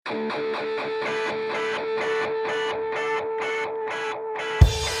Welcome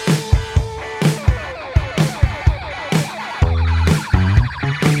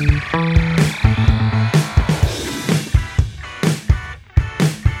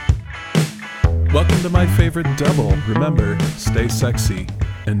to my favorite double. Remember, stay sexy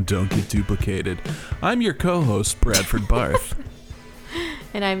and don't get duplicated. I'm your co-host, Bradford Barth.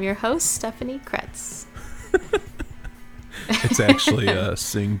 And I'm your host, Stephanie Kretz. It's actually a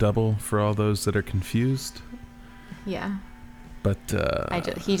sing double for all those that are confused. Yeah. But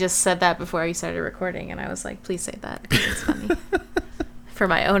he just said that before we started recording, and I was like, please say that, because it's funny. For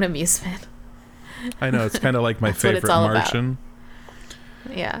my own amusement. I know, it's kind of like my favorite Martian.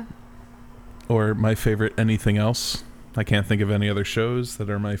 About. Yeah. Or my favorite anything else. I can't think of any other shows that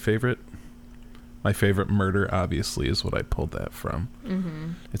are my favorite. My favorite Murder, obviously, is what I pulled that from.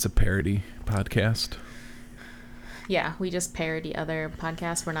 Mm-hmm. It's a parody podcast. Yeah, we just parody other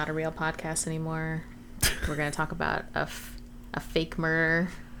podcasts. We're not a real podcast anymore. We're going to talk about a fake murder.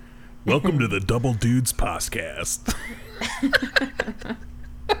 Welcome to the Double Dudes Podcast.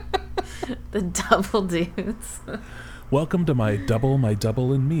 The Double Dudes. Welcome to my double,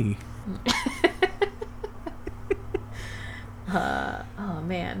 and me. Oh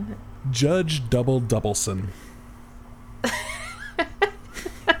man, Judge Doubleson.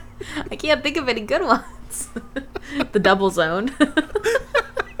 I can't think of any good ones. The Double Zone.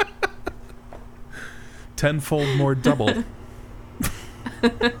 Tenfold more double.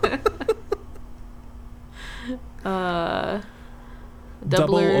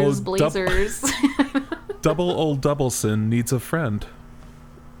 Doublers, Blazers. Double old Doubleson needs a friend.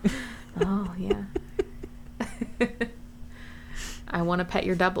 Oh yeah. I want to pet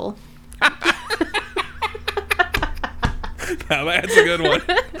your double. Now that's a good one.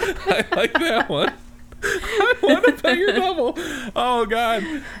 I like that one. I want to pet your double. Oh God.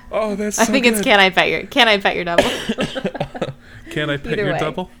 Oh, that's so I think good. It's can I pet your double? Can I pet Either your way.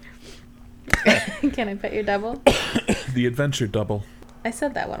 double? Can I pet your double? The Adventure Double. I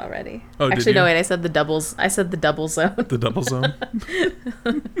said that one already. Oh, did actually, you? No, wait. I said the doubles. I said the Double Zone. The Double Zone.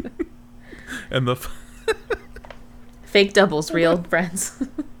 And the Fake doubles, real friends.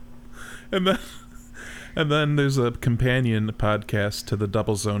 and then there's a companion podcast to the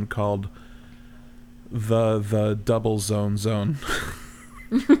Double Zone called the Double Zone.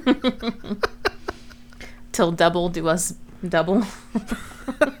 Till double do us double.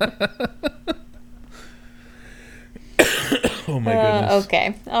 Oh my goodness.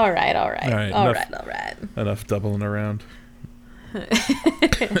 Okay. All right. All right. Enough doubling around.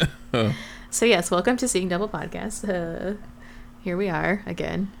 So yes, welcome to Seeing Double Podcast. Here we are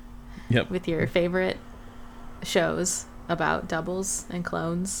again. Yep. With your favorite shows about doubles and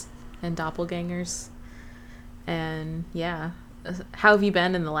clones and doppelgangers. And yeah, how have you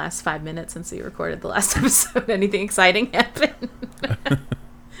been in the last 5 minutes since we recorded the last episode? Anything exciting happen?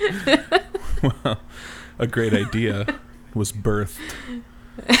 Well, a great idea was birthed,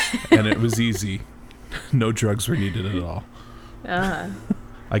 and it was easy. No drugs were needed at all.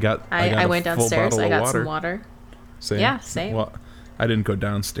 I went downstairs. I got some water. Same. Yeah, same. Well, I didn't go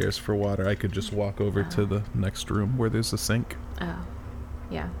downstairs for water. I could just walk over to the next room where there's a sink. Oh,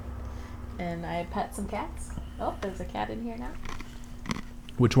 yeah. And I pet some cats. Oh, there's a cat in here now.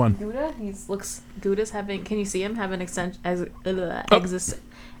 Which one? Gouda. Gouda's having. Can you see him have an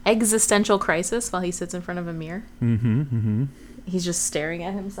existential crisis while he sits in front of a mirror? Mm-hmm. He's just staring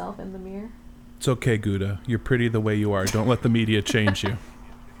at himself in the mirror. It's okay, Gouda. You're pretty the way you are. Don't let the media change you.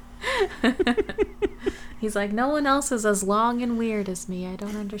 He's like, no one else is as long and weird as me. I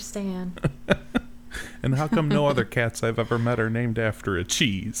don't understand. And how come no other cats I've ever met are named after a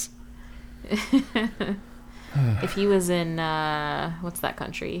cheese? If he was in, what's that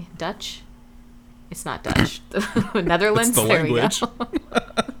country? Dutch? It's not Dutch. Netherlands? It's the there language. We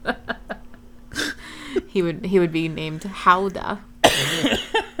go. He would be named Houda.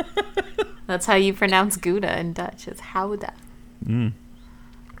 That's how you pronounce Gouda in Dutch. It's Houda. Mm.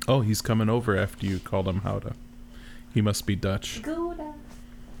 Oh, he's coming over after you called him Houda. He must be Dutch. Gouda.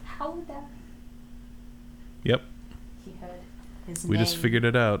 Houda. Yep. He heard his We name. just figured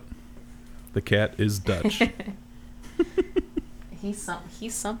it out. The cat is Dutch. He's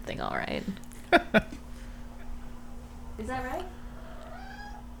something, all right. Is that right?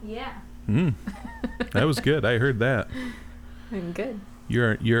 Yeah. That was good. I heard that. I'm good.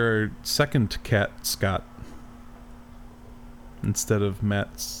 You're second cat Scott instead of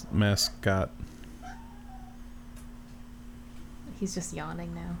Matt's mascot. He's just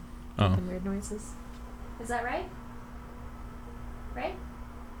yawning now. Oh. Making weird noises. Is that right? Right?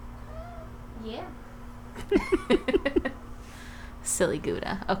 Yeah. Silly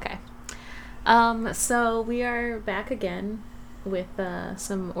Gouda. Okay. So we are back again with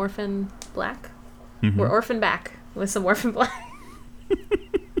some Orphan Black. Mm-hmm. We're Orphan back with some Orphan Black.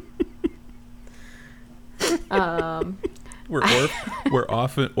 We're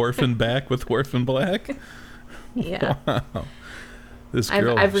often Orphan back with Orphan Black. Yeah. Wow. This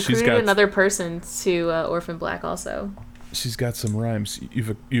girl, I've recruited another person to Orphan Black also. She's got some rhymes.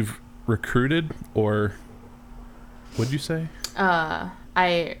 You've recruited, or what'd you say?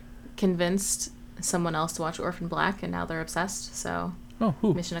 I convinced someone else to watch Orphan Black, and now they're obsessed. So, oh,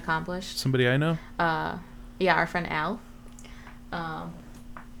 who? Mission accomplished. Somebody I know? Yeah, our friend Al.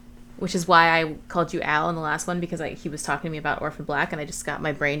 Which is why I called you Al in the last one, because he was talking to me about Orphan Black, and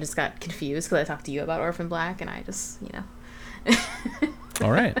my brain just got confused because I talked to you about Orphan Black, and I just,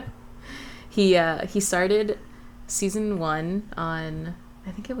 All right. He started season 1 on,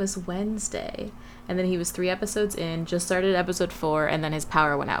 I think it was Wednesday, and then he was 3 episodes in, just started episode 4, and then his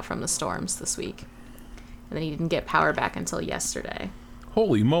power went out from the storms this week, and then he didn't get power back until yesterday.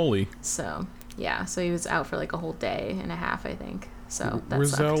 Holy moly! So yeah, so he was out for like a whole day and a half, I think. So that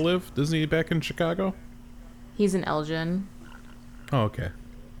where's sucked. Al live? Isn't he back in Chicago? He's in Elgin. Oh, okay.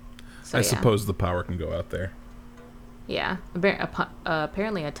 So, I suppose the power can go out there. Yeah.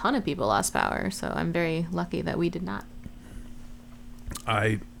 Apparently a ton of people lost power, so I'm very lucky that we did not.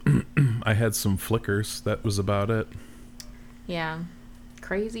 I had some flickers. That was about it. Yeah.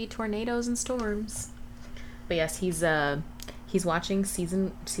 Crazy tornadoes and storms. But yes, he's watching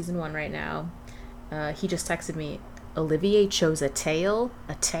season 1 right now. He just texted me, Olivier chose a tail?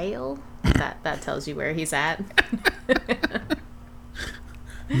 A tail? That tells you where he's at.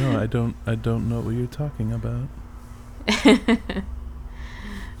 No, I don't know what you're talking about.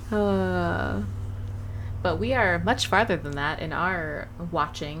 But we are much farther than that in our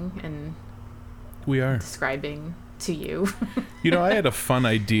watching and we are describing to you. I had a fun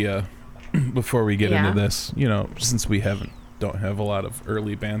idea before we get into this. Since we don't have a lot of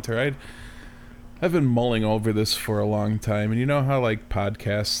early banter, I've been mulling over this for a long time, and you know how like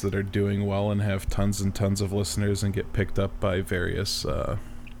podcasts that are doing well and have tons and tons of listeners and get picked up by various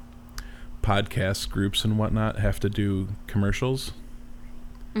podcast groups and whatnot have to do commercials?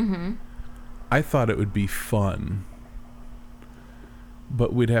 Mm-hmm. I thought it would be fun,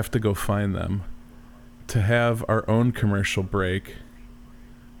 but we'd have to go find them, to have our own commercial break,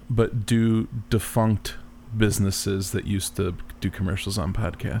 but do defunct businesses that used to do commercials on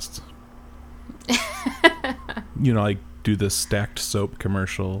podcasts. Like do the Stacked soap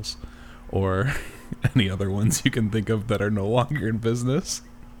commercials or any other ones you can think of that are no longer in business.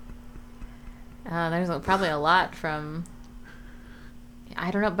 There's probably a lot from,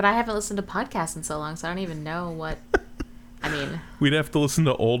 I don't know, but I haven't listened to podcasts in so long, so I don't even know what, We'd have to listen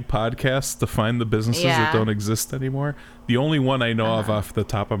to old podcasts to find the businesses that don't exist anymore. The only one I know of off the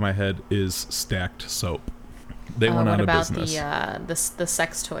top of my head is Stacked soap. They went out of business. What about the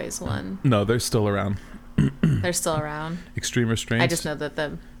sex toys one? No, they're still around. They're still around. Extreme Restraints. I just know that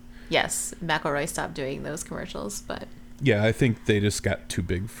McElroy stopped doing those commercials, but yeah, I think they just got too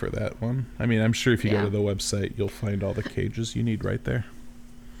big for that one. I'm sure if you go to the website, you'll find all the cages you need right there.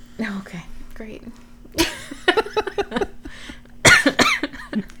 Okay, great.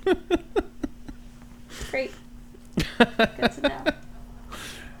 Great. Good to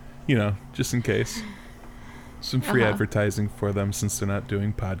know. Just in case. Some free advertising for them, since they're not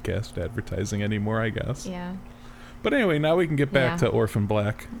doing podcast advertising anymore, I guess. Yeah. But anyway, now we can get back to Orphan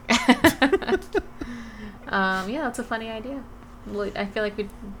Black. Yeah, that's a funny idea. I feel like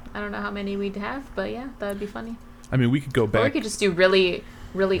I don't know how many we'd have, but yeah, that would be funny. We could go back. Or we could just do really,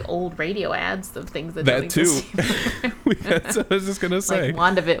 really old radio ads of things that don't too. exist anymore. That's what I was just going to say.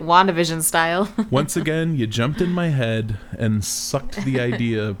 Like WandaVision style. Once again, you jumped in my head and sucked the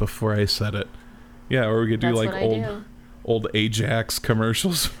idea before I said it. Yeah, or we could do like old Ajax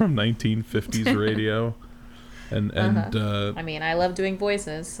commercials from 1950s radio. And I love doing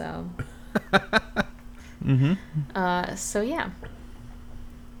voices, so. Mm-hmm. So yeah.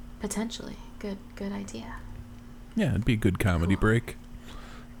 Potentially. Good idea. Yeah, it'd be a good comedy break.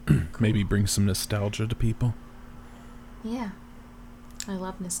 Maybe bring some nostalgia to people. Yeah. I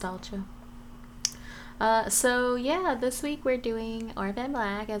love nostalgia. So yeah, this week we're doing Orphan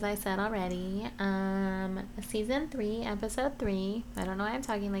Black, as I said already. Season 3, episode 3. I don't know why I'm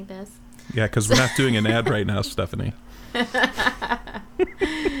talking like this. Yeah, because we're not doing an ad right now, Stephanie.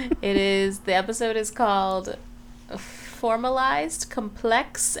 The episode is called Formalized,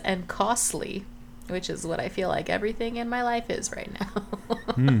 Complex, and Costly, which is what I feel like everything in my life is right now.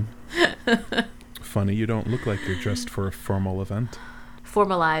 Funny, you don't look like you're dressed for a formal event.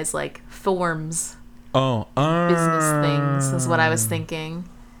 Formalize, like forms. Oh, business things is what I was thinking.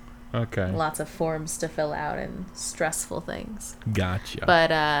 Okay. Lots of forms to fill out and stressful things. Gotcha.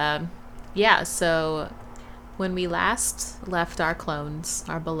 But yeah, so when we last left our clones,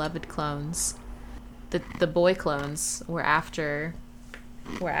 our beloved clones, the boy clones were after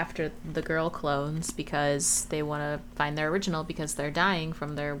the girl clones because they want to find their original because they're dying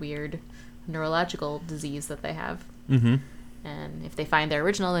from their weird neurological disease that they have. Mm-hmm. And if they find their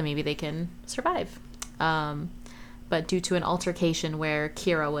original, then maybe they can survive. But due to an altercation where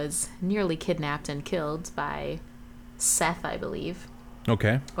Kira was nearly kidnapped and killed by Seth, I believe.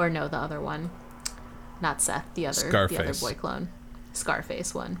 Okay. Or no, the other one. Not Seth, the other boy clone.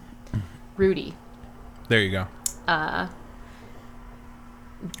 Scarface one. Rudy. There you go.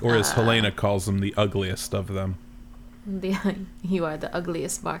 Or as Helena calls him, the ugliest of them. You are the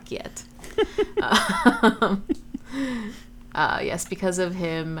ugliest mark yet. Yes, because of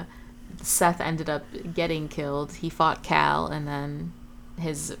him, Seth ended up getting killed. He fought Cal, and then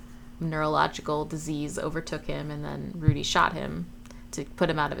his neurological disease overtook him, and then Rudy shot him to put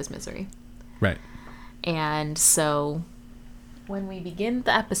him out of his misery. Right. And so when we begin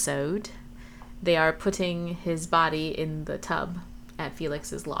the episode, they are putting his body in the tub at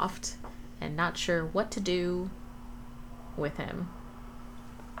Felix's loft and not sure what to do with him.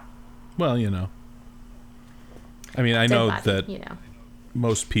 Well, you know. I mean, I know body, that you know.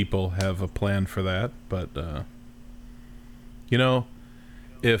 Most people have a plan for that, but, you know,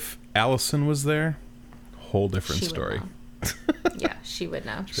 if Allison was there, whole different story. Yeah, she would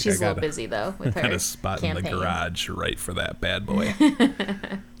know. She's a little busy, though, with her got a spot campaign. in the garage right for that bad boy.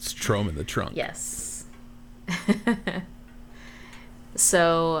 Just throw him in the trunk. Yes.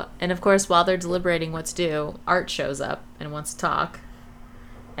 So, and of course, while they're deliberating what to do, Art shows up and wants to talk.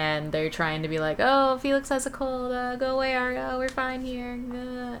 And they're trying to be like, oh, Felix has a cold, go away, Art, we're fine here.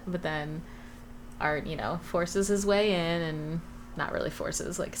 But then Art, you know, forces his way in, and not really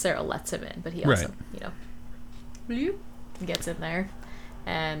forces, like Sarah lets him in, but he also, you know, gets in there.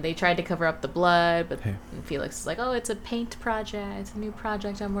 And they tried to cover up the blood, but Felix is like, oh, it's a paint project, it's a new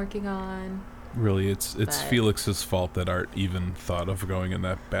project I'm working on. Really, it's Felix's fault that Art even thought of going in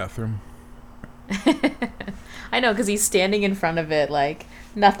that bathroom. I know, because he's standing in front of it, like,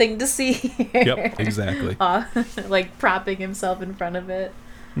 nothing to see here. Yep, exactly. Like, propping himself in front of it.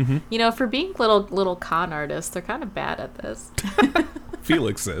 Mm-hmm. You know, for being little con artists, they're kind of bad at this.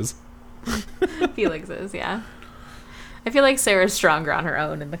 Felix is. Felix is, yeah. I feel like Sarah's stronger on her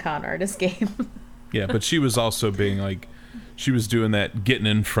own in the con artist game. Yeah, but she was also being, like, she was doing that, getting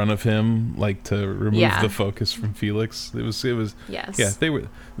in front of him, like, to remove the focus from Felix. It was yes. Yeah,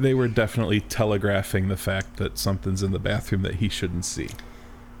 they were definitely telegraphing the fact that something's in the bathroom that he shouldn't see.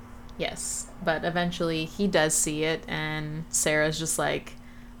 Yes, but eventually he does see it, and Sarah's just like,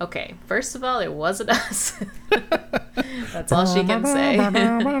 okay, first of all, it wasn't us. That's all she can say.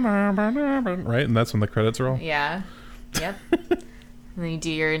 Right, and that's when the credits roll? Yeah. Yep. And then you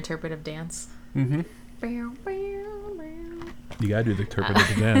do your interpretive dance. Mm-hmm. You gotta do the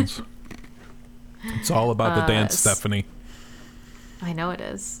interpretive dance. It's all about the dance, Stephanie. I know it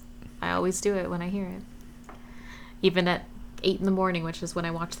is. I always do it when I hear it. Even at 8 a.m, which is when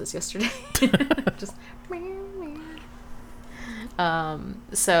I watched this yesterday. Just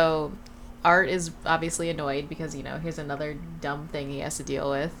so Art is obviously annoyed because, you know, here's another dumb thing he has to deal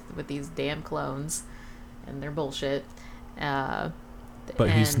with these damn clones and their bullshit.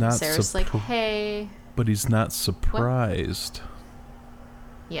 But he's not Sarah's like, hey. But he's not surprised. What?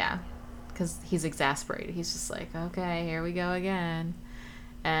 Yeah, because he's exasperated. He's just like, okay, here we go again.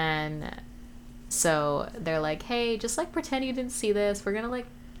 And so they're like, hey, just like pretend you didn't see this. We're gonna like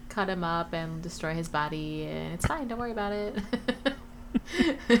cut him up and destroy his body, and it's fine, don't worry about it.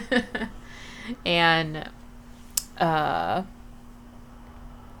 And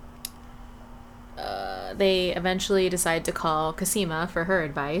they eventually decide to call Cosima for her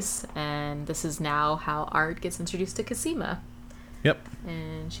advice, and this is now how Art gets introduced to Cosima. Yep.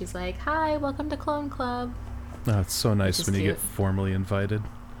 And she's like, hi, welcome to Clone Club. Oh, it's so nice when you cute. get formally invited.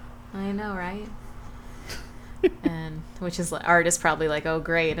 I know, right? And which is like, Art is probably like, oh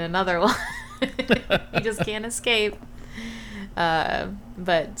great, another one. He just can't escape.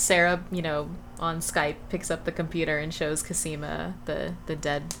 But Sarah, you know, on Skype picks up the computer and shows Cosima the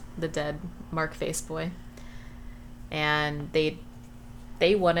dead Mark Face boy. And they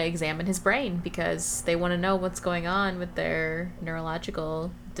want to examine his brain because they want to know what's going on with their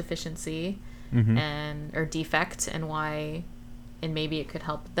neurological deficiency or defect, and why, and maybe it could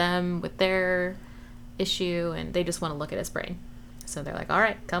help them with their issue, and they just want to look at his brain. So they're like, all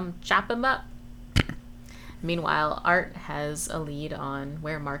right, come chop him up. Meanwhile, Art has a lead on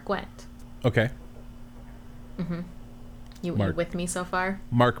where Mark went. Okay. Mm-hmm. You Mark. with me so far?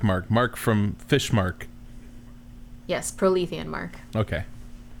 Mark from Fish Mark. Yes, Prolethean Mark. Okay.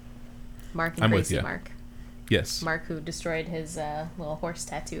 Mark and I'm with Gracie ya. Mark. Yes. Mark, who destroyed his little horse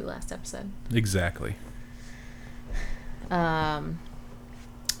tattoo last episode. Exactly. So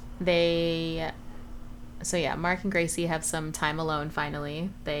yeah, Mark and Gracie have some time alone finally.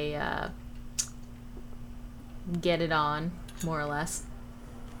 They get it on, more or less.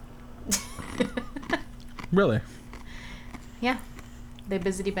 Really? Yeah. They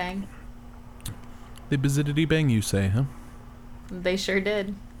bizzity bang. They bizzity bang, you say, huh? They sure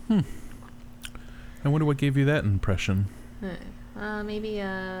did. I wonder what gave you that impression. Maybe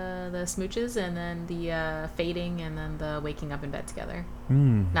the smooches and then the fading and then the waking up in bed together.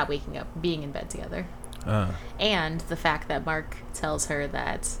 Not waking up, being in bed together. And the fact that Mark tells her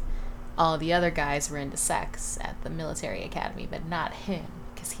that all the other guys were into sex at the military academy, but not him,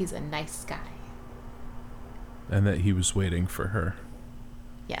 because he's a nice guy. And that he was waiting for her.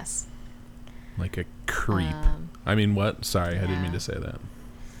 Yes. Like a creep. I mean, what? Sorry, I didn't mean to say that.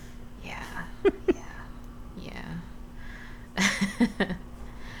 Yeah.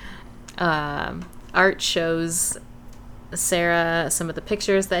 Art shows Sarah some of the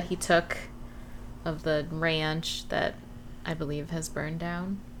pictures that he took of the ranch that I believe has burned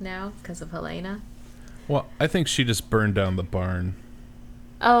down now because of Helena. Well, I think she just burned down the barn.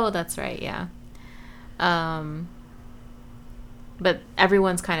 Oh, that's right, yeah. But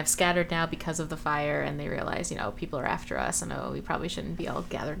everyone's kind of scattered now because of the fire, and they realize, people are after us, and we probably shouldn't be all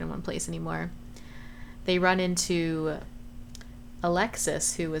gathered in one place anymore. They run into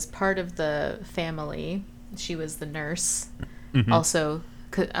Alexis, who was part of the family. She was the nurse. Mm-hmm. Also,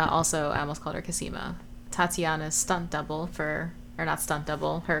 I almost called her Cosima. Tatiana's stunt double her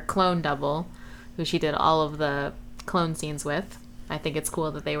clone double, who she did all of the clone scenes with. I think it's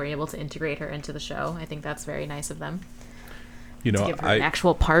cool that they were able to integrate her into the show. I think that's very nice of them. To give her an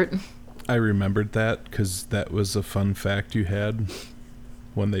actual part. I remembered that because that was a fun fact you had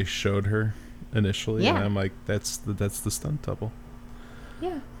when they showed her initially. Yeah. And I'm like, that's the stunt double.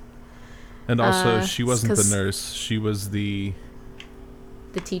 Yeah. And also, she wasn't the nurse. She was the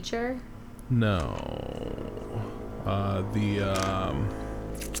teacher? No.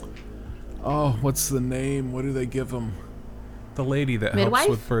 What's the name? What do they give them? The lady that midwife?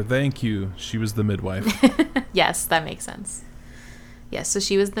 Helps with birth. Thank you. She was the midwife. Yes, that makes sense. Yes, so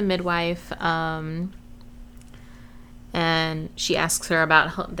she was the midwife, and she asks her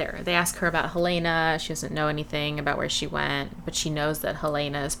about they ask her about Helena. She doesn't know anything about where she went, but she knows that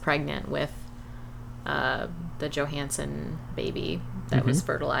Helena is pregnant with the Johansson baby that was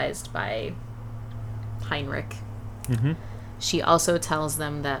fertilized by Heinrich. Mm-hmm. She also tells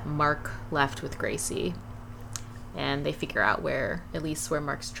them that Mark left with Gracie, and they figure out where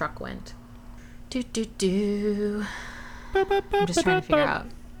Mark's truck went. I'm just trying to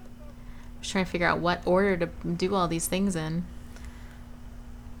figure out what order to do all these things in.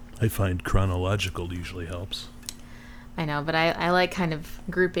 I find chronological usually helps. I know, but I like kind of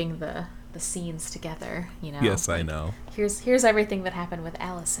grouping the scenes together, Yes, I know. Here's everything that happened with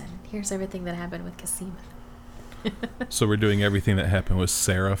Allison. Here's everything that happened with Cosima. So we're doing everything that happened with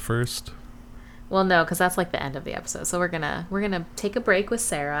Sarah first? Well, no, because that's like the end of the episode. So we're gonna take a break with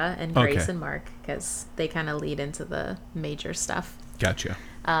Sarah and Grace and Mark because they kind of lead into the major stuff. Gotcha.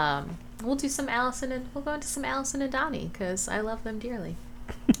 We'll do some Allison and we'll go into some Allison and Donnie because I love them dearly.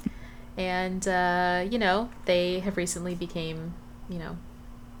 And they have recently became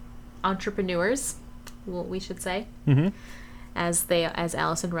entrepreneurs, we should say. Mm-hmm. As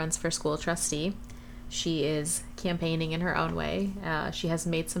Allison runs for school trustee, she is campaigning in her own way. She has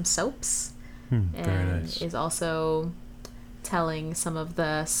made some soaps. And nice. Is also telling some of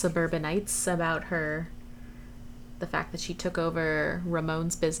the suburbanites about the fact that she took over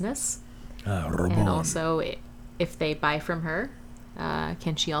Ramon's business. Ramon. And also, if they buy from her,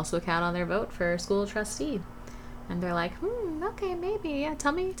 can she also count on their vote for school trustee? And they're like, okay, maybe. Yeah,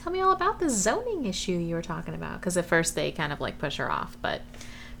 tell me all about the zoning issue you were talking about. Because at first they kind of push her off, but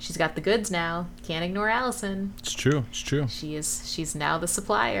she's got the goods now. Can't ignore Allison. It's true. She's now the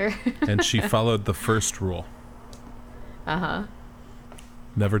supplier. And she followed the first rule. Uh-huh.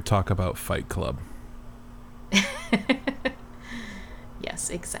 Never talk about Fight Club. Yes,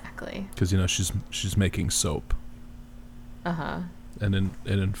 exactly. Because she's making soap. Uh-huh. And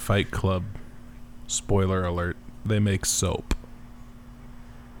in Fight Club, spoiler alert, they make soap.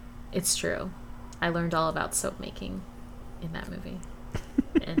 It's true. I learned all about soap making in that movie.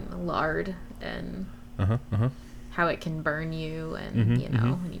 And lard and how it can burn you and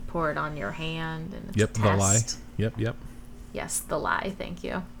when you pour it on your hand and it's a test. The lye. Yep. Yes, the lye, thank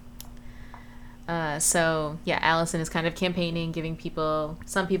you. So yeah, Allison is kind of campaigning, giving people.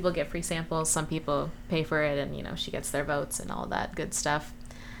 Some people get free samples, some people pay for it, and she gets their votes and all that good stuff.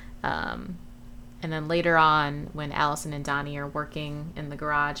 And then later on, when Allison and Donnie are working in the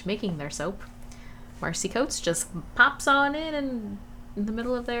garage making their soap, Marcy Coates just pops on in the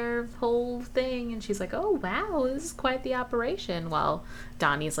middle of their whole thing, and she's like, "Oh wow, this is quite the operation." While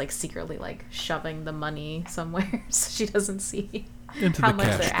Donnie's like secretly like shoving the money somewhere so she doesn't see Into how the much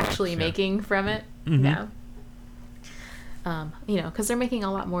cash they're box, actually yeah. making from it. Mhm. Yeah. Because they're making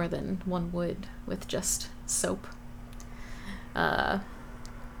a lot more than one would with just soap. What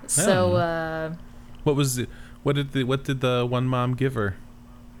was it? What did the one mom give her?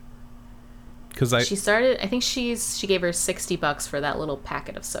 Because she started. I think she gave her $60 for that little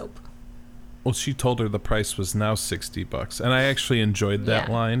packet of soap. well, she told her the price was now $60, and I actually enjoyed that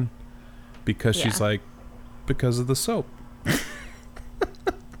Yeah. line because she's Yeah. like, because of the soap.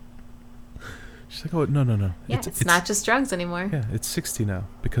 She's like, oh no. Yeah, it's not just drugs anymore. Yeah, it's 60 now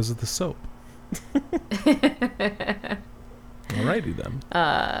because of the soap. Alrighty then.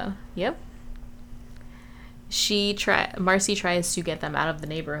 Yep. Marcy tries to get them out of the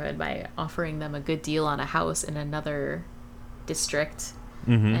neighborhood by offering them a good deal on a house in another district.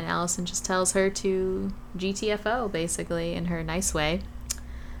 Mm-hmm. And Allison just tells her to GTFO, basically, in her nice way.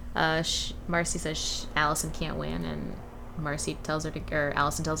 Marcy says Allison can't win, and Allison tells her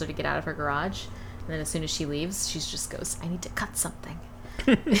to get out of her garage. And then as soon as she leaves, she just goes, "I need to cut something."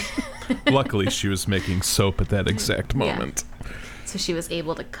 Luckily, she was making soap at that exact Yeah. moment. So she was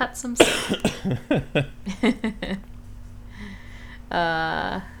able to cut some soap.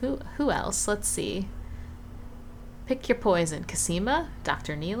 Who else? Let's see. Pick your poison. Cosima?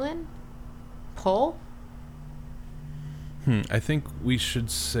 Dr. Nealon? Paul? I think we should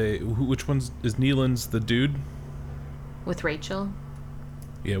say which one's is Nealon's the dude? With Rachel?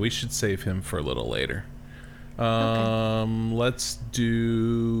 Yeah, we should save him for a little later. Okay. Let's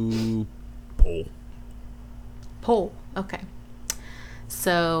do Paul. Paul. Okay.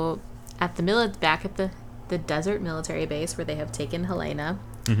 So at the back at the desert military base where they have taken Helena,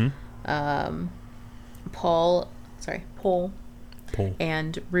 Mm-hmm. Paul Paul.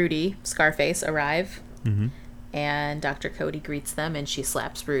 and Rudy Scarface arrive, Mm-hmm. and Dr. Cody greets them, and she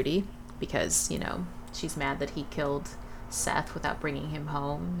slaps Rudy because she's mad that he killed Seth without bringing him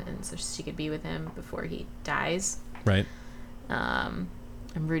home, and so she could be with him before he dies. Right. And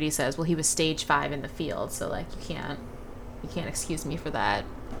Rudy says, "Well, he was stage 5 in the field, so like you can't excuse me for that,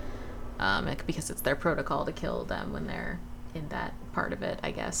 because it's their protocol to kill them when they're in that part of it, I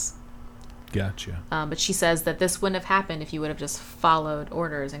guess." Gotcha. But she says that this wouldn't have happened if you would have just followed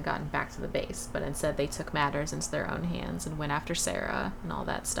orders and gotten back to the base, but instead they took matters into their own hands and went after Sarah and all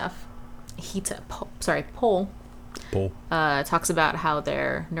that stuff. Paul talks about how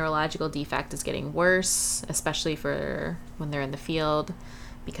their neurological defect is getting worse, especially for when they're in the field,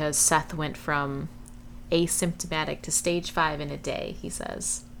 because Seth went from asymptomatic to stage 5 in a day, he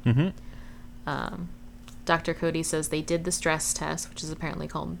says. Mm-hmm. Dr. Cody says they did the stress test, which is apparently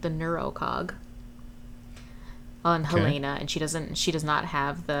called the neurocog, on Helena, and she does not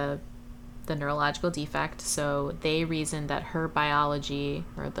have the neurological defect, so they reasoned that her biology,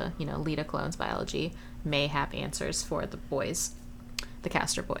 or the Lita clone's biology, may have answers for the boys, the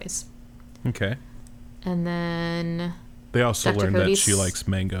Castor boys. Okay. And then They also Dr. learned that Cody's- she likes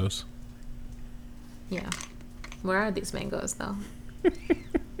mangoes. Yeah. Where are these mangoes, though?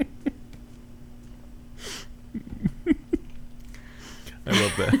 I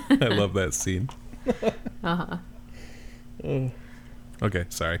love that. I love that scene. Uh-huh. Okay,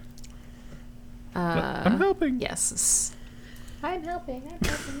 sorry. I'm helping. Yes. I'm helping you.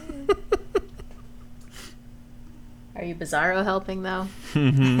 Are you Bizarro helping, though?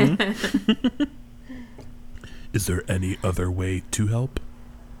 Mm-hmm. Is there any other way to help?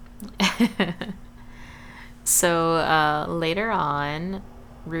 So later on,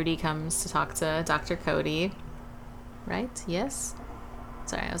 Rudy comes to talk to Dr. Cody. Right? Yes?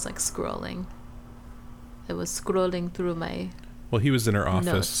 Sorry, I was like scrolling. I was scrolling through my... Well, he was in her office,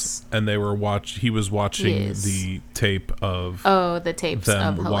 notes. and they were he was watching Yes. the tape of the tapes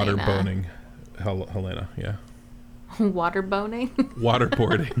them of Helena. waterboning Helena. Yeah, Waterboning?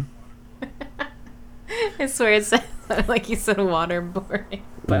 waterboarding. I swear it sounded like you said waterboarding.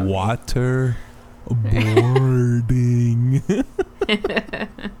 Waterboarding.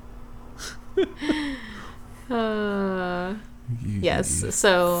 Yes,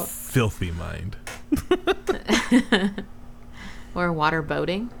 so... Filthy mind. Or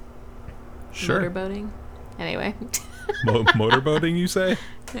waterboating. Sure. Motorboating. Anyway. Motorboating, you say?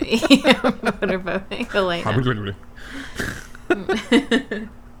 Motorboating. Helena.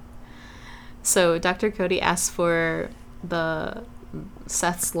 So Dr. Cody asks for the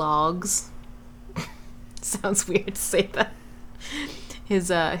Seth's logs. Sounds weird to say that.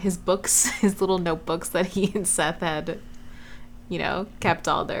 His books, his little notebooks that he and Seth had, kept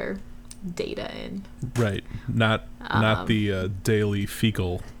all their data in. Right. Not the daily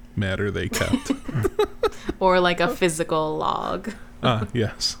fecal matter they kept. Or like a physical log.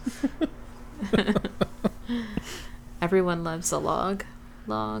 Yes. Everyone loves a log.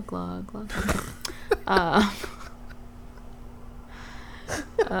 Log. Okay.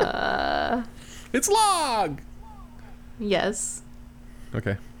 It's log! Yes.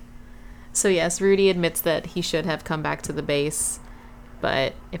 Okay. So yes, Rudy admits that he should have come back to the base,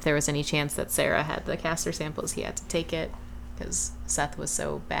 but if there was any chance that Sarah had the Castor samples, he had to take it because Seth was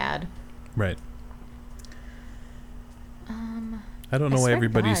so bad. Right. I don't know why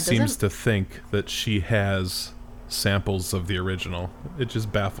everybody seems to think that she has samples of the original. It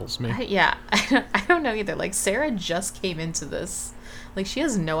just baffles me. I don't know either. Like, Sarah just came into this. Like, she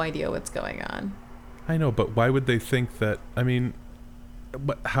has no idea what's going on. I know, but why would they think that? I mean,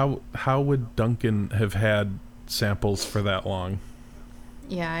 how would Duncan have had samples for that long?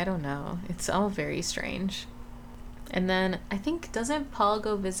 Yeah, I don't know. It's all very strange. And then I think, doesn't Paul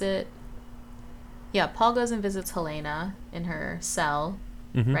go visit? Yeah, Paul goes and visits Helena in her cell,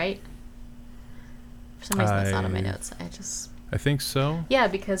 right? For some reason, that's not on my notes. I think so. Yeah,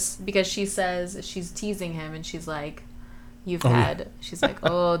 because she says, she's teasing him, and she's like, she's like,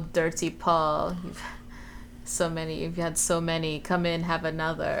 oh, dirty Paul, you've had so many, come in, have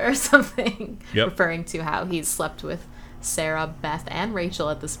another, or something. Yep. Referring to how he's slept with Sarah, Beth, and Rachel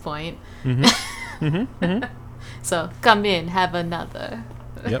at this point. So, come in, have another.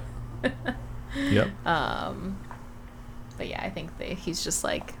 Yep. Yep. But yeah, I think he's just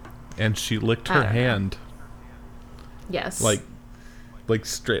like. And she licked her hand. Yes. Like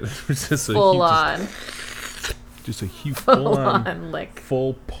straight. Just full on. Just a huge full on lick.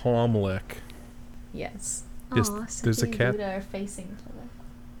 Full palm lick. Yes. There's a cat. Are facing each other.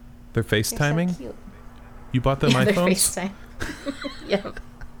 They're FaceTiming? So cute. You bought them iPhones? They're FaceTime. Yep.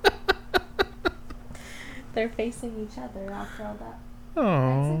 They're facing each other all curled up.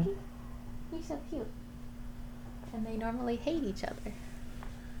 Oh. You're so cute. And they normally hate each other.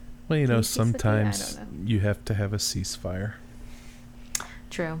 Well, sometimes you have to have a ceasefire.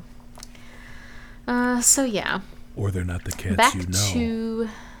 True. So yeah. Or they're not the cats Back you know. To...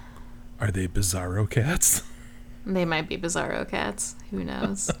 Are they Bizarro cats? They might be Bizarro cats. Who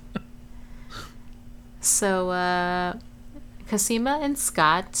knows? So, Cosima and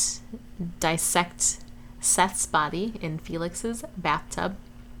Scott dissect Seth's body in Felix's bathtub.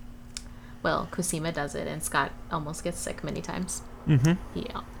 Well, Cosima does it, and Scott almost gets sick many times. He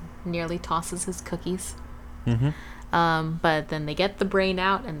nearly tosses his cookies. But then they get the brain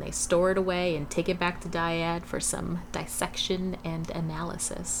out, and they store it away and take it back to Dyad for some dissection and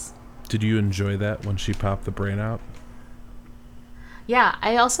analysis. Did you enjoy that when she popped the brain out? Yeah,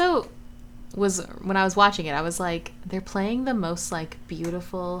 I also when I was watching it, I was like, they're playing the most like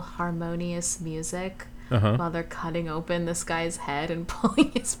beautiful, harmonious music while they're cutting open this guy's head and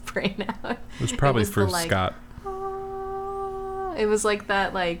pulling his brain out. It was probably for Scott. It was like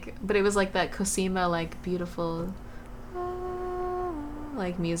that, but it was like that Cosima, beautiful,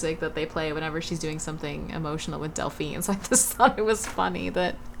 music that they play whenever she's doing something emotional with Delphine. So I just thought it was funny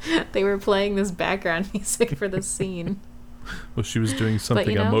that they were playing this background music for this scene. Well, she was doing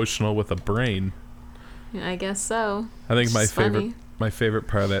something emotional with a brain. I guess so. I think my favorite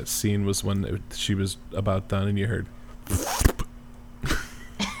part of that scene was when she was about done and you heard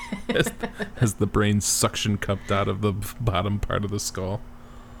as the brain suction cupped out of the bottom part of the skull.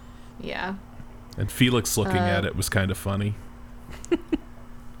 Yeah. And Felix looking at it was kind of funny.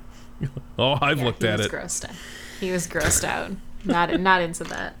 I've looked at it. He was grossed out. Not into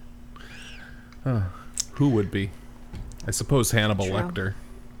that. Who would be? I suppose Hannibal Lecter.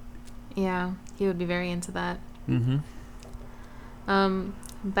 Yeah, he would be very into that.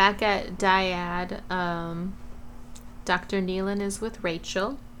 Back at Dyad, Dr. Nealon is with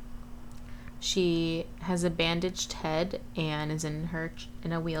Rachel. She has a bandaged head and is in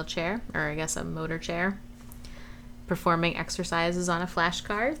a wheelchair, or I guess a motor chair, performing exercises on a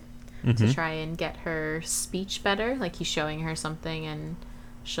flashcard to try and get her speech better. Like, he's showing her something, and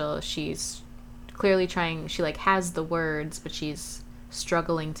she's clearly trying. She has the words, but she's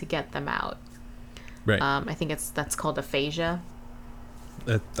struggling to get them out. Right. I think that's called aphasia.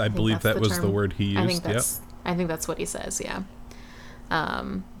 I believe that was the word he used. I think that's what he says. Yeah.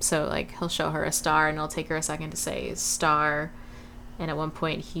 So he'll show her a star, and it'll take her a second to say star. And at one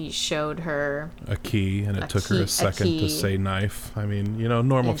point, he showed her a key, and it took her a second to say knife. I mean,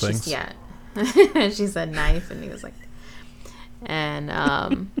 normal things. She said knife, and he was like,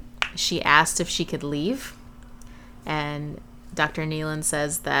 and she asked if she could leave, and Dr. Nealon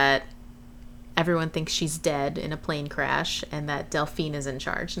says that everyone thinks she's dead in a plane crash, and that Delphine is in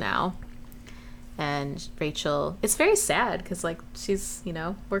charge now. And Rachel, it's very sad because like she's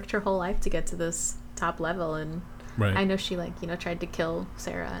worked her whole life to get to this top level, and Right. I know she tried to kill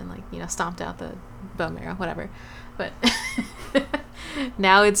Sarah and stomped out the bone marrow, whatever, but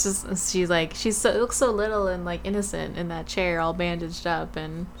now it's just she looks so little and like innocent in that chair, all bandaged up,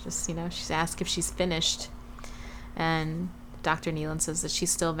 and just she's asked if she's finished, and Dr. Nealon says that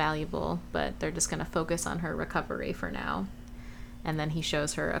she's still valuable, but they're just going to focus on her recovery for now. And then he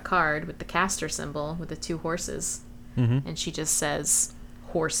shows her a card with the caster symbol with the 2 horses, and she just says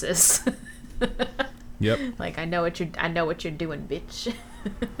horses. Yep. Like, I know what you're doing, bitch.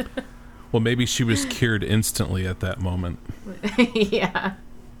 Well, maybe she was cured instantly at that moment. Yeah.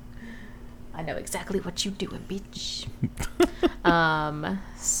 I know exactly what you doing, bitch.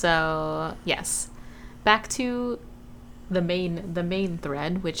 So yes, back to the main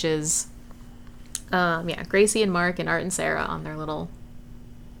thread, which is Gracie and Mark and Art and Sarah on their little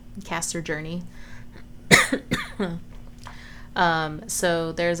caster journey.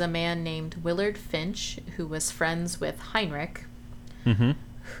 So there's a man named Willard Finch who was friends with Heinrich,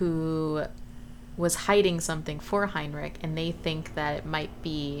 who was hiding something for Heinrich, and they think that it might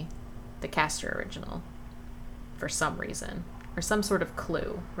be the caster original for some reason, or some sort of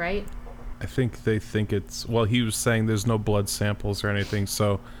clue, right? I think they think it's... Well, he was saying there's no blood samples or anything,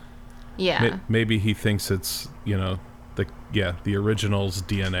 so... Yeah. Maybe he thinks it's, the original's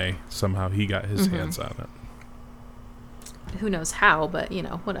DNA. Somehow he got his hands on it. Who knows how, but,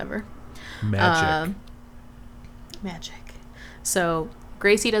 whatever. Magic. Magic. So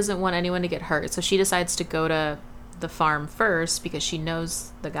Gracie doesn't want anyone to get hurt, so she decides to go to the farm first because she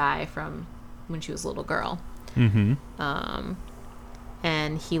knows the guy from when she was a little girl.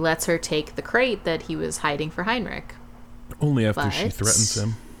 And he lets her take the crate that he was hiding for Heinrich. Only after she threatens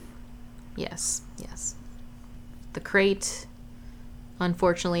him. Yes. The crate,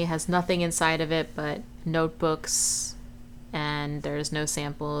 unfortunately, has nothing inside of it but notebooks, and there's no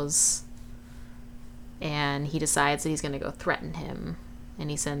samples. And he decides that he's going to go threaten him.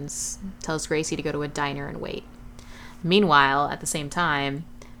 And he tells Gracie to go to a diner and wait. Meanwhile, at the same time,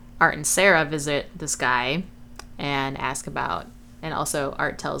 Art and Sarah visit this guy and ask about... And also,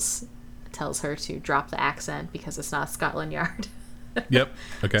 Art tells her to drop the accent because it's not Scotland Yard. Yep.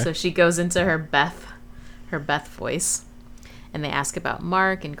 Okay. So she goes into her Beth voice, and they ask about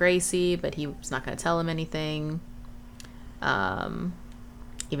Mark and Gracie, but he's not going to tell him anything.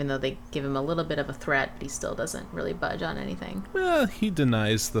 Even though they give him a little bit of a threat, but he still doesn't really budge on anything. Well, he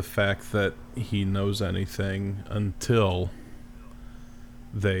denies the fact that he knows anything until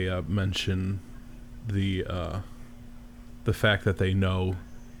they mention the fact that they know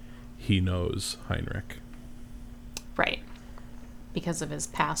he knows Heinrich. Right. Because of his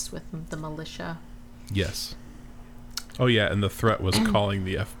past with the militia. Yes. Oh, yeah, and the threat was calling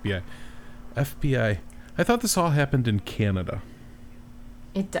the FBI. FBI. I thought this all happened in Canada.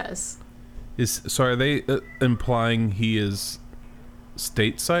 It does. So are they implying he is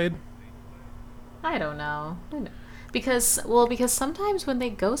stateside? I don't know. Because sometimes when they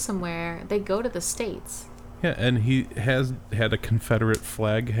go somewhere, they go to the States. Yeah, and he has had a Confederate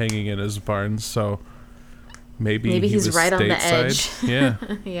flag hanging in his barn, so maybe he he's was right on the stateside. edge. Yeah.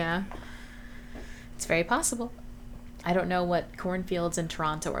 Yeah. It's very possible. I don't know what cornfields in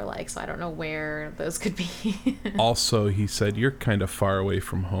Toronto are like, so I don't know where those could be. Also, he said, you're kind of far away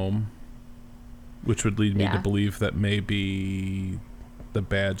from home, which would lead me to believe that maybe the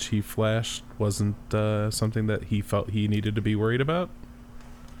badge he flashed wasn't something that he felt he needed to be worried about.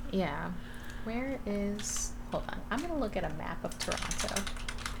 Yeah. Where is... Hold on. I'm going to look at a map of Toronto.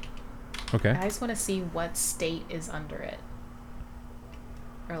 Okay. I just want to see what state is under it.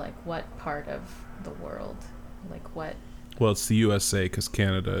 Or, like, what part of the world. Like, what... Well, it's the USA, because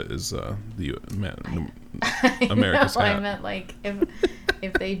Canada is America's I hat. meant, like,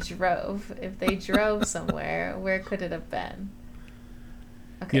 if they drove somewhere, where could it have been?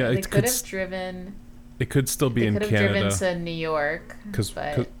 Okay, Yeah, they could have driven... It could still be in Canada. They could have driven to New York, because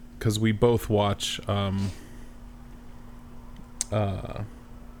we both watch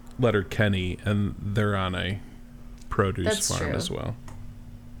Letterkenny, and they're on a produce farm as well.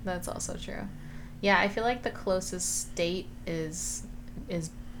 That's also true. Yeah, I feel like the closest state is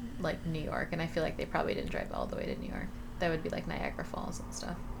like New York, and I feel like they probably didn't drive all the way to New York. That would be like Niagara Falls and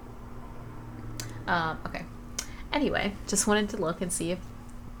stuff. Okay. Anyway, just wanted to look and see if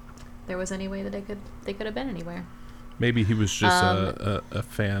there was any way that they could have been anywhere. Maybe he was just a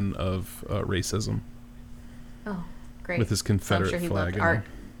fan of racism. Oh, great. With his Confederate so I'm sure he flag. Loved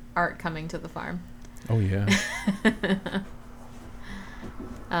art coming to the farm. Oh, yeah.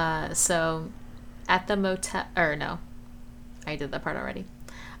 So at the motel, or no, I did that part already.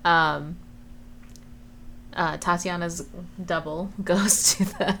 Tatiana's double goes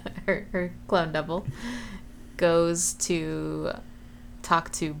to her clone double goes to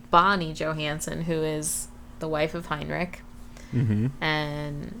talk to Bonnie Johansson, who is the wife of Heinrich. Mm-hmm.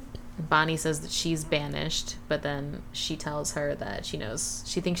 And Bonnie says that she's banished, but then she tells her that she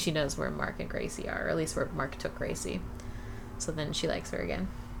thinks she knows where Mark and Gracie are, or at least where Mark took Gracie. So then she likes her again.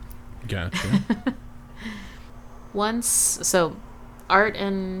 Gotcha. So Art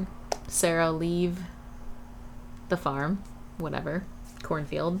and Sarah leave the farm, whatever,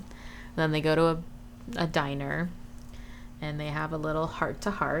 cornfield. And then they go to a diner, and they have a little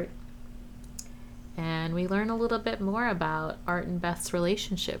heart-to-heart. And we learn a little bit more about Art and Beth's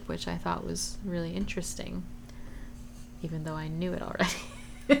relationship, which I thought was really interesting, even though I knew it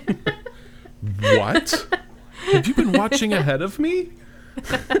already. What? Have you been watching ahead of me?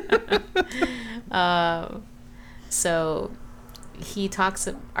 So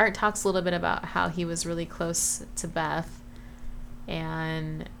Art talks a little bit about how he was really close to Beth,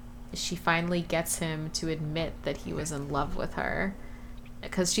 and she finally gets him to admit that he was in love with her,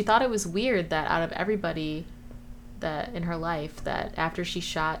 because she thought it was weird that out of everybody that in her life, that after she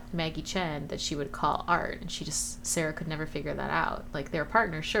shot Maggie Chen, that she would call Art, and Sarah could never figure that out. Like, they're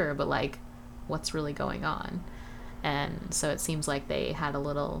partners, sure, but like, what's really going on? And so it seems like they had a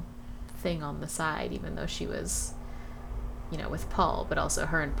little thing on the side, even though she was, with Paul, but also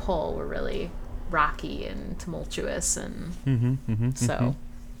her and Paul were really rocky and tumultuous, and so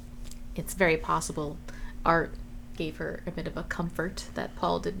it's very possible Art gave her a bit of a comfort that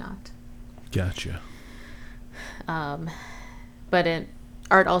Paul did not. Gotcha. But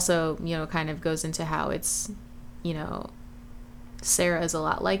Art also, kind of goes into how it's, Sarah is a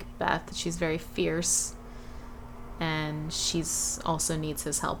lot like Beth. She's very fierce, and she's also needs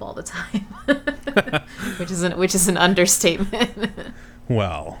his help all the time, which is an understatement.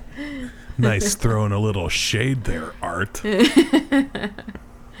 Well, nice throwing a little shade there, Art.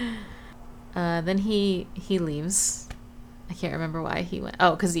 Then he leaves. I can't remember why he went.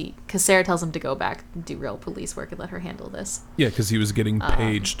 Oh, because Sarah tells him to go back and do real police work and let her handle this. Yeah, because he was getting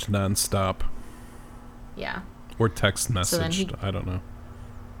paged nonstop. Yeah. Or text messaged. So I don't know.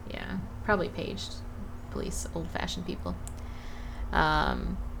 Yeah, probably paged. Police, old-fashioned people.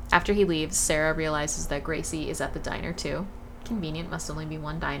 After he leaves, Sarah realizes that Gracie is at the diner too. Convenient, must only be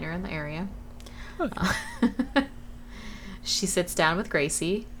one diner in the area. She sits down with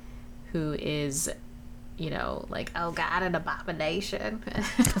Gracie, who is, like, oh God, an abomination.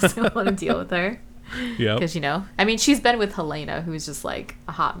 Doesn't want to deal with her. Yeah. Because, she's been with Helena, who's just like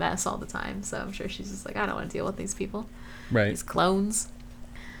a hot mess all the time. So I'm sure she's just like, I don't want to deal with these people. Right. These clones.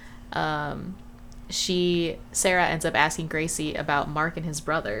 Sarah ends up asking Gracie about Mark and his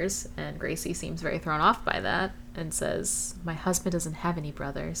brothers, and Gracie seems very thrown off by that and says, my husband doesn't have any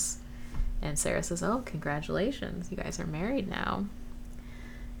brothers. And Sarah says, oh, congratulations, you guys are married now.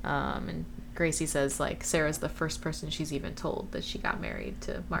 And Gracie says, like, Sarah's the first person she's even told that she got married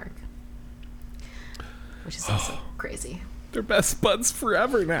to Mark, which is also crazy. They're best buds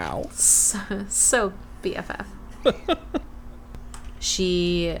forever now. So BFF.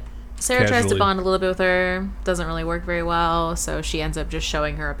 Sarah tries to bond a little bit with her. Doesn't really work very well, so she ends up just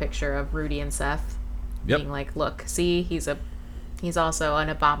showing her a picture of Rudy and Seth. Yep. Being like, look, see, he's also an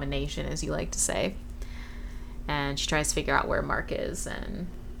abomination, as you like to say. And she tries to figure out where Mark is, and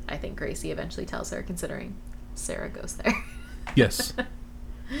I think Gracie eventually tells her, considering Sarah goes there. Yes.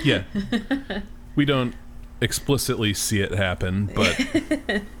 Yeah. We don't explicitly see it happen, but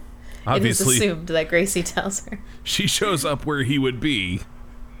obviously it is assumed that Gracie tells her. She shows up where he would be.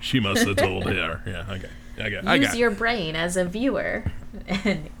 She must have told her. Yeah, okay. Use your brain as a viewer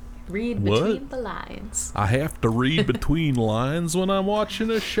and read between the lines. I have to read between lines when I'm watching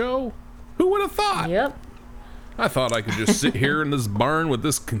a show? Who would have thought? Yep. I thought I could just sit here in this barn with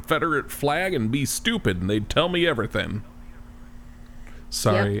this Confederate flag and be stupid, and they'd tell me everything.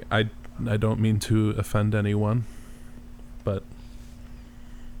 Sorry, yep. I don't mean to offend anyone, but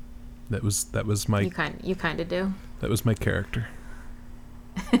that was my... You kind of do. That was my character.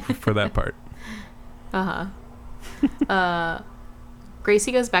 For that part.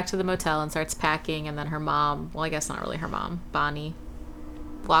 Gracie goes back to the motel and starts packing, and then her mom, well, I guess not really her mom, Bonnie,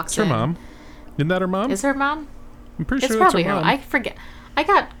 walks in. It's her mom. Isn't that her mom? Is her mom? I'm pretty sure it's probably her mom. I forget. I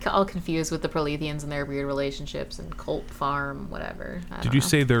got all confused with the Proletheans and their weird relationships and cult farm, whatever. Did you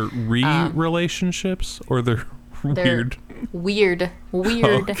say they're relationships or they're Weird. Weird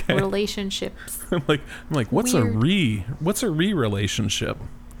Okay. relationships. I'm like, what's Weird. what's a relationship?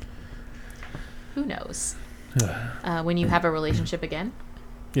 Who knows? When you have a relationship again?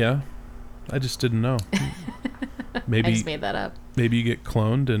 Yeah, I just didn't know. I Maybe just made that up. maybe you get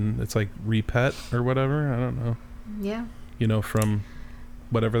cloned and it's like repet or whatever. I don't know. Yeah. You know, from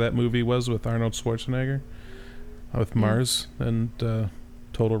whatever that movie was with Arnold Schwarzenegger, with Mars and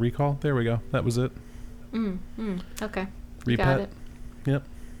Total Recall. There we go. That was it. Okay. Repet. Got it. Yep.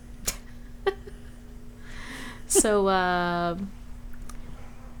 So,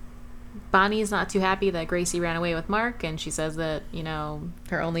 Bonnie's not too happy that Gracie ran away with Mark, and she says that, you know,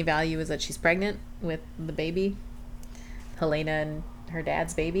 her only value is that she's pregnant with the baby. Helena and her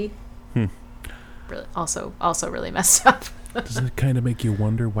dad's baby. Really, also really messed up. Doesn't it kind of make you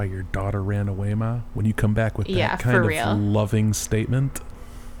wonder why your daughter ran away, Ma? When you come back with that Yeah, kind for of real. loving statement.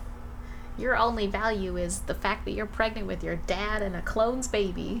 Your only value is the fact that you're pregnant with your dad and a clone's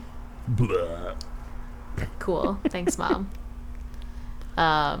baby. Blah. Cool. Thanks, Mom.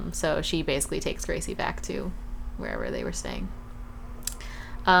 So she basically takes Gracie back to wherever they were staying.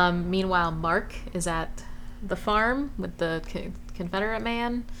 Meanwhile, Mark is at the farm with the Confederate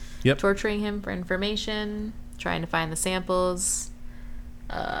man, Yep. torturing him for information, trying to find the samples.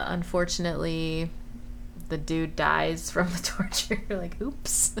 Unfortunately, the dude dies from the torture. Like,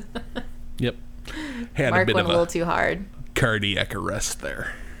 oops. Yep. Had Mark a bit went of a little too hard. cardiac arrest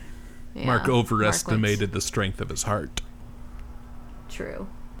there. Yeah, Mark Mark overestimated went- the strength of his heart. True.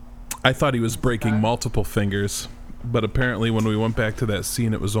 I thought he was breaking multiple fingers, but apparently when we went back to that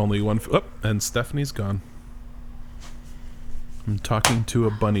scene, it was only one. Oh, and Stephanie's gone. I'm talking to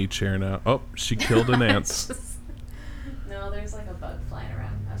a bunny chair now. Oh, she killed an ant. It's just- No, there's like a bug flying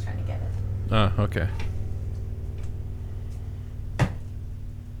around. I was trying to get it. Oh, okay.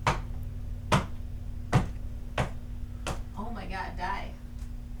 Oh my god, die.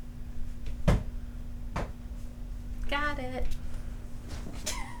 Got it.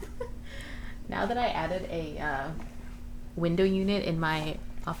 Now that I added a window unit in my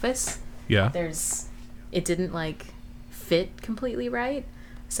office, Yeah. it didn't like fit completely right.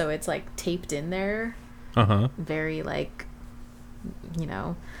 So it's like taped in there Uh-huh. very like, you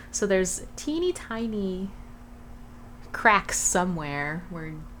know, so there's teeny tiny cracks somewhere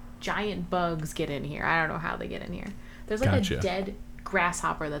where giant bugs get in here. I don't know how they get in here. There's like Gotcha. a dead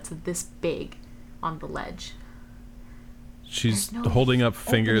grasshopper that's this big on the ledge. She's There's no holding up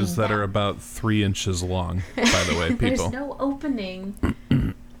fingers opening that are now. about 3 inches long, by the way, people. There's no opening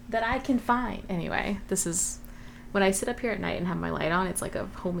that I can find. Anyway, this is when I sit up here at night and have my light on, it's like a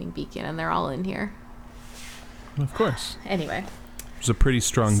homing beacon and they're all in here. Of course. Anyway, It was a pretty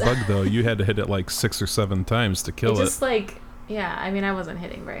strong bug, though. You had to hit it like 6 or 7 times to kill it it. just like, yeah, I mean, I wasn't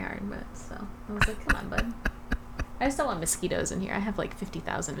hitting very hard, but so I was like, come on, bud. I just don't want mosquitoes in here. I have like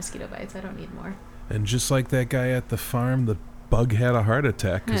 50,000 mosquito bites. I don't need more. And just like that guy at the farm, the bug had a heart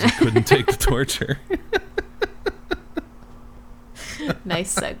attack because he couldn't take the torture.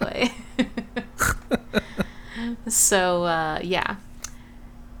 Nice segue. So, yeah.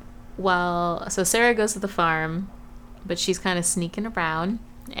 So Sarah goes to the farm, but she's kind of sneaking around,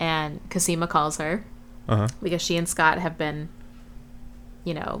 and Cosima calls her Uh-huh. because she and Scott have been,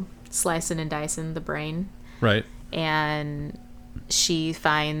 you know, slicing and dicing the brain, Right. and she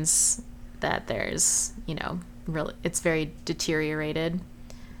finds that there's, you know, really, it's very deteriorated.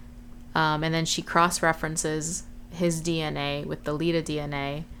 And then she cross-references his DNA with the Lita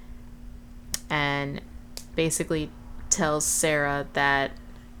DNA and basically tells Sarah that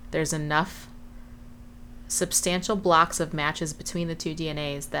there's enough substantial blocks of matches between the two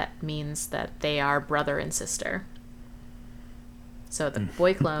DNAs that means that they are brother and sister. So the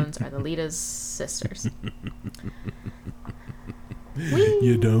boy clones are the Lita's sisters.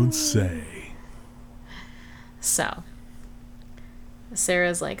 You don't say. So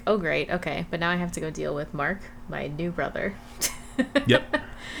Sarah's like, oh great, okay, but now I have to go deal with Mark, my new brother. Yep.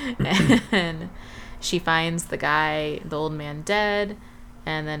 And she finds the guy, the old man, dead,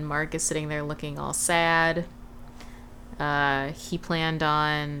 and then Mark is sitting there looking all sad. He planned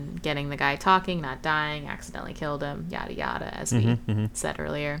on getting the guy talking, not dying, accidentally killed him, yada yada, as we said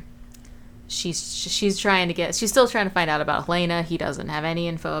earlier. She's still trying to find out about Helena. He doesn't have any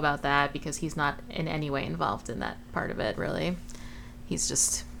info about that because he's not in any way involved in that part of it, really. He's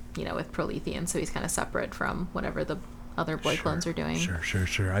just, you know, with Prolethean, so he's kind of separate from whatever the other boy clones are doing.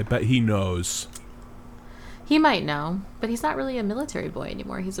 Sure. I bet he knows. He might know, but he's not really a military boy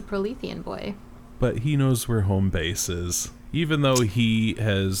anymore. He's a Prolethean boy. But he knows where home base is. Even though he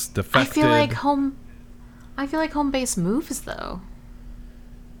has defected. I feel like home base moves though.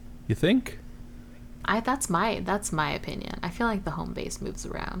 You think? That's my opinion. I feel like the home base moves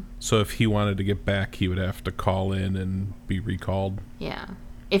around. So if he wanted to get back, he would have to call in and be recalled. Yeah.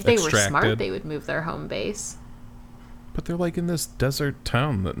 If they were Extracted. smart, they would move their home base. But they're like in this desert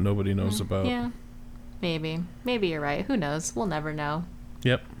town that nobody knows about. Yeah. Maybe. Maybe you're right. Who knows? We'll never know.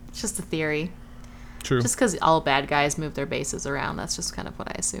 Yep. It's just a theory. True. Just because all bad guys move their bases around, that's just kind of what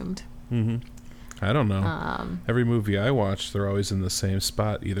I assumed. Mm-hmm. I don't know. Every movie I watch, they're always in the same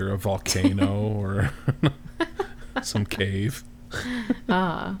spot, either a volcano or some cave.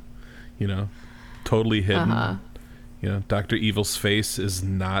 You know, totally hidden. You know, Dr. Evil's face is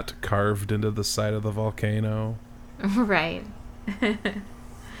not carved into the side of the volcano. Right.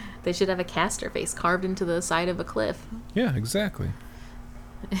 They should have a caster face carved into the side of a cliff. Yeah, exactly.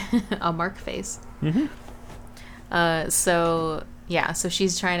 A Mark face. Mm-hmm. So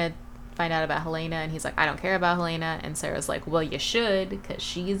she's trying to find out about Helena, and he's like, I don't care about Helena. And Sarah's like, well, you should, because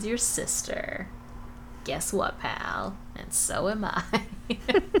she's your sister. Guess what, pal? And so am I.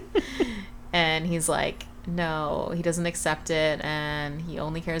 And he's like, no, he doesn't accept it, and he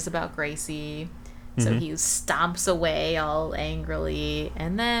only cares about Gracie. So he stomps away all angrily,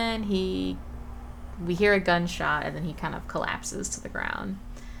 and then we hear a gunshot, and then he kind of collapses to the ground.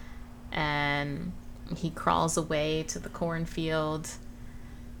 And he crawls away to the cornfield.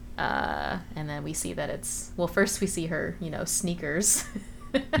 And then we see that first we see her, sneakers.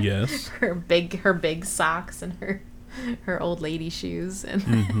 Yes. her big socks and her old lady shoes.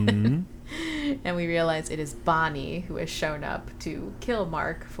 And and we realize it is Bonnie who has shown up to kill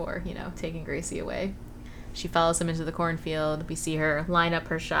Mark for, taking Gracie away. She follows him into the cornfield. We see her line up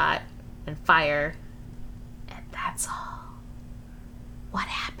her shot and fire. And that's all. What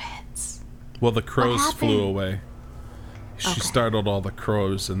happens? Well, the crows flew away. She startled all the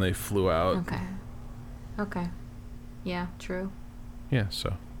crows and they flew out. Okay. Yeah, true. Yeah,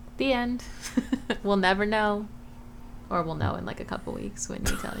 so. The end. We'll never know. Or we'll know in like a couple weeks when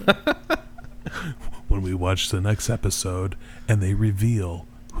we tell you. When we watch the next episode and they reveal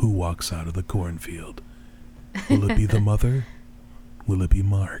who walks out of the cornfield. Will it be the mother? Will it be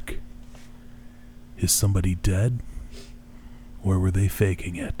Mark? Is somebody dead? Or were they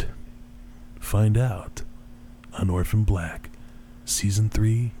faking it? Find out on Orphan Black, Season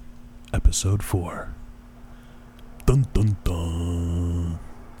 3, Episode 4. Dun dun dun.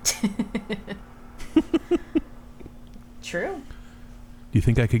 True. Do you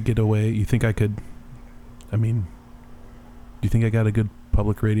think I could get away? You think I could... do you think I got a good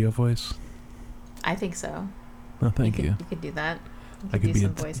public radio voice? I think so. Oh, thank you. You could do that. I could do be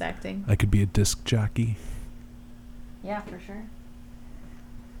some voice acting. I could be a disc jockey. Yeah, for sure.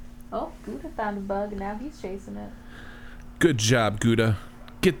 Oh, Gouda found a bug, and now he's chasing it. Good job, Gouda.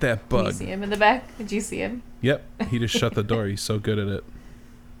 Get that bug. Did you see him in the back? Did you see him? Yep. He just shut the door. He's so good at it.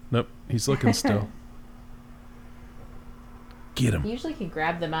 Nope. He's looking still. Get him. He usually can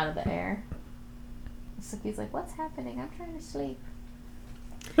grab them out of the air. So he's like, what's happening? I'm trying to sleep.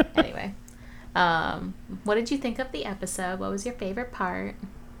 Anyway. What did you think of the episode? What was your favorite part?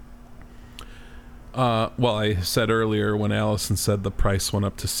 Well, I said earlier when Allison said the price went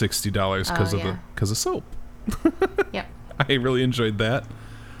up to $60 because of soap. Yep. I really enjoyed that.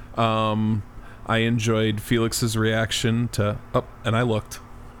 I enjoyed Felix's reaction to and I looked.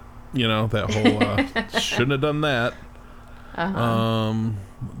 That whole shouldn't have done that.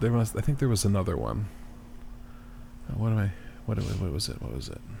 I think there was another one. What was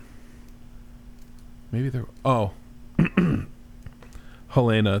it? Maybe there. Oh,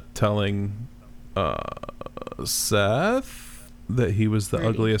 Helena telling Seth that he was the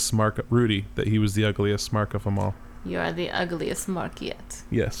ugliest mark. Rudy, that he was the ugliest mark of them all. You are the ugliest mark yet.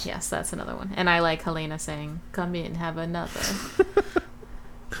 Yes. Yes, that's another one. And I like Helena saying, "Come in, have another."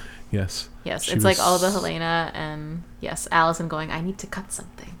 Yes. Yes, it's like all the Helena and yes, Allison going, "I need to cut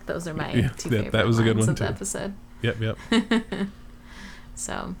something." Those are my two favorite that was a good one of too. the episode. Yep.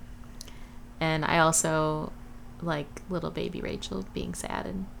 So, and I also like little baby Rachel being sad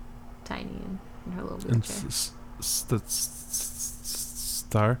and tiny in her little wheelchair.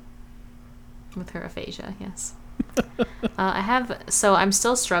 Star? With her aphasia, yes. I'm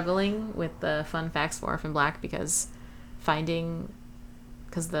still struggling with the fun facts for Orphan Black because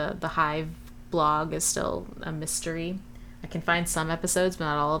the Hive blog is still a mystery. I can find some episodes, but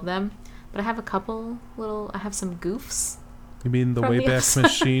not all of them. But I have I have some goofs. You mean the Wayback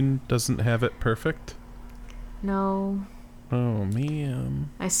Machine doesn't have it perfect? No. Oh, man.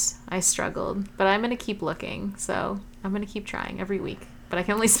 I struggled, but I'm going to keep looking, so I'm going to keep trying every week. But I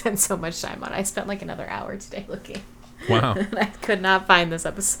can only spend so much time on it. I spent like another hour today looking. Wow. I could not find this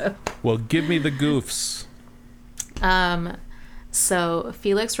episode. Well, give me the goofs. So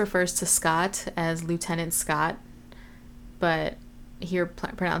Felix refers to Scott as Lieutenant Scott, but here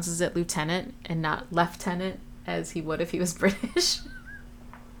pronounces it lieutenant and not lieutenant as he would if he was British.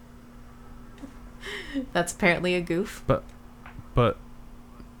 That's apparently a goof. But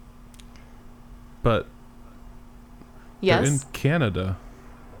yes, they're in Canada.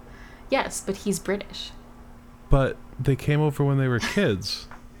 Yes, but he's British. But they came over when they were kids.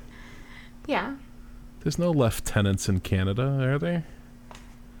 Yeah. There's no lieutenants in Canada, are there?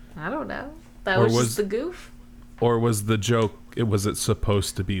 I don't know. That was just the goof. Or was the joke, was it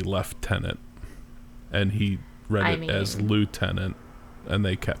supposed to be lieutenant? And he read it as lieutenant, and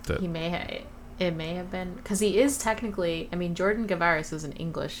they kept it. It may have been, because he is technically, Jordan Gavaris is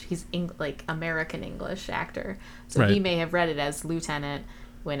he's American English actor. So He may have read it as lieutenant.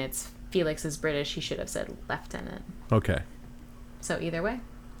 When Felix is British, he should have said lieutenant. Okay. So either way,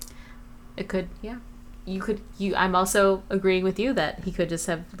 it could, yeah. I'm also agreeing with you that he could just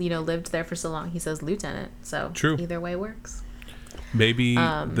have, lived there for so long. He says lieutenant. So true. Either way works. Maybe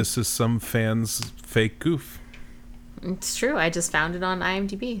this is some fan's fake goof. It's true. I just found it on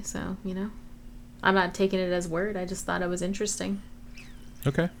IMDb. So, I'm not taking it as word. I just thought it was interesting.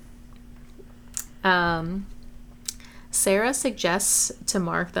 Okay. Sarah suggests to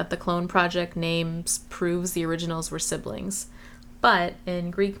Mark that the Clone Project names proves the originals were siblings. But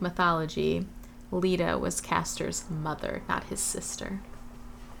in Greek mythology, Leda was Castor's mother, not his sister.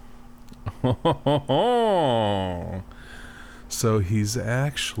 So he's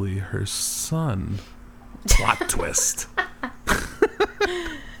actually her son. Plot twist.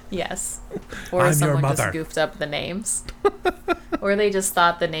 Yes. Or I'm someone your mother. just goofed up the names. Or they just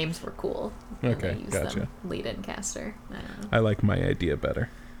thought the names were cool. Okay, and they used gotcha. them. Leda and Castor. I don't know. I like my idea better.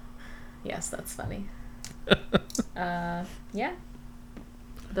 Yes, that's funny. Yeah.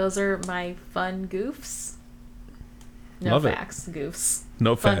 Those are my fun goofs. No Love facts, goofs.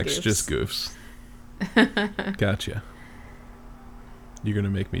 No Fun facts, goofs. just goofs. Gotcha. You're gonna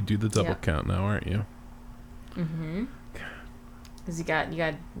make me do the double count now, aren't you? Mm-hmm. Because you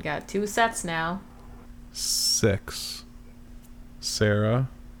got 2 sets now. 6. Sarah,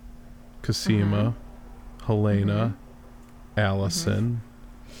 Cosima, Helena, Allison.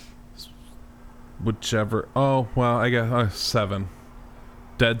 Whichever. Oh, well, I guess 7.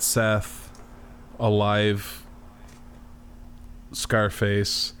 Dead Seth, alive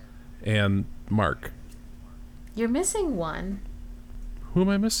Scarface, and Mark. You're missing one. Who am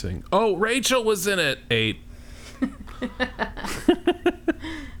I missing? Oh, Rachel was in it. 8.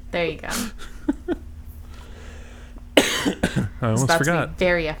 There you go. I almost about forgot. To be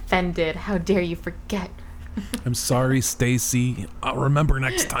very offended. How dare you forget? I'm sorry, Stacy. I'll remember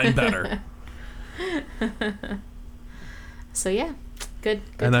next time better. So yeah, good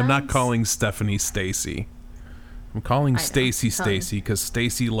and I'm not times. calling Stephanie Stacy. I'm calling Stacy Stacy because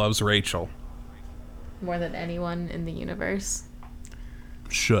Stacy loves Rachel. More than anyone in the universe.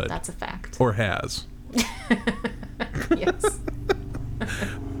 Should. That's a fact. Or has. Yes.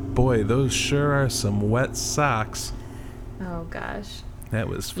 Boy, those sure are some wet socks. Oh gosh. That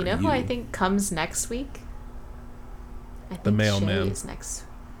was for you. You know who I think comes next week? I think the mailman. Shay is next.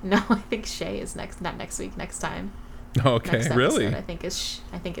 No, I think Shay is next. Not next week. Next time. Okay, next really? I think it's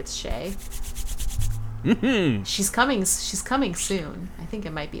Shay. Mm-hmm. She's coming soon. I think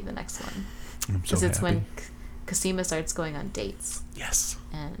it might be the next one. I'm so Because it's happy. when Cosima starts going on dates. Yes.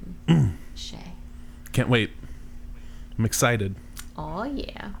 And Shay. Can't wait. I'm excited. Oh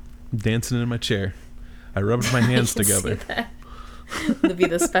yeah. I'm dancing in my chair. I rubbed my hands I can together. see that. It'll be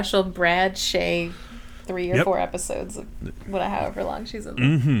the special Brad Shay 3 or 4 episodes of however long she's in.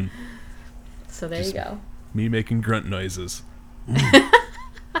 Mm-hmm. So there you go. Me making grunt noises.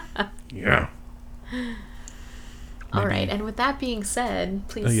 Yeah. All right, and with that being said,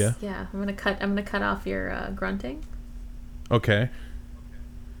 please, I'm gonna cut off your grunting. Okay.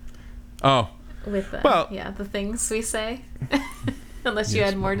 Oh. With the things we say. Unless you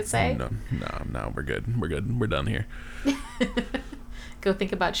had more to say. No, we're good. We're done here. Go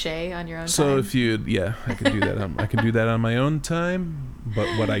think about Shay on your own time. So if I can do that. I can do that on my own time. But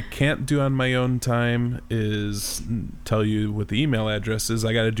what I can't do on my own time is tell you what the email address is.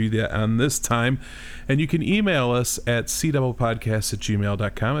 I got to do that on this time. And you can email us at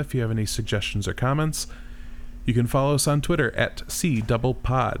cdoublepodcast@gmail.com if you have any suggestions or comments. You can follow us on Twitter at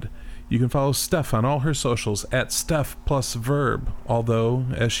cdoublepod. You can follow Steph on all her socials at Steph plus Verb. Although,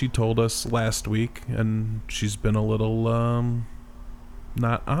 as she told us last week, and she's been a little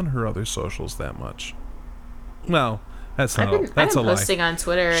not on her other socials that much. Well, that's not. I've been posting on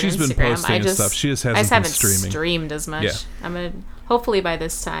Twitter and She's Instagram. been posting and stuff. She just hasn't been streaming. Streamed as much. Yeah. I'm gonna. Hopefully by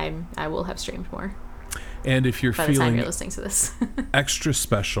this time I will have streamed more. And if you're by the time feeling you're listening to this. extra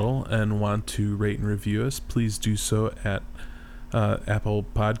special and want to rate and review us, please do so at Apple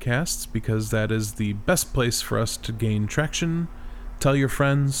Podcasts, because that is the best place for us to gain traction. Tell your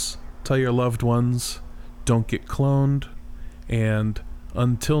friends, tell your loved ones, don't get cloned, and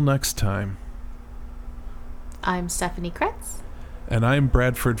until next time. I'm Stephanie Kretz. And I'm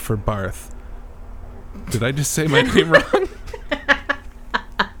Bradford for Barth. Did I just say my name wrong?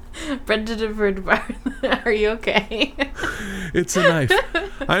 Bradford Barth. Are you okay? It's a knife.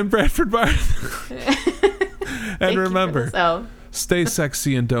 I'm Bradford Barth. And remember, stay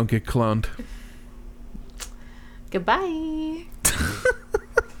sexy and don't get cloned. Goodbye.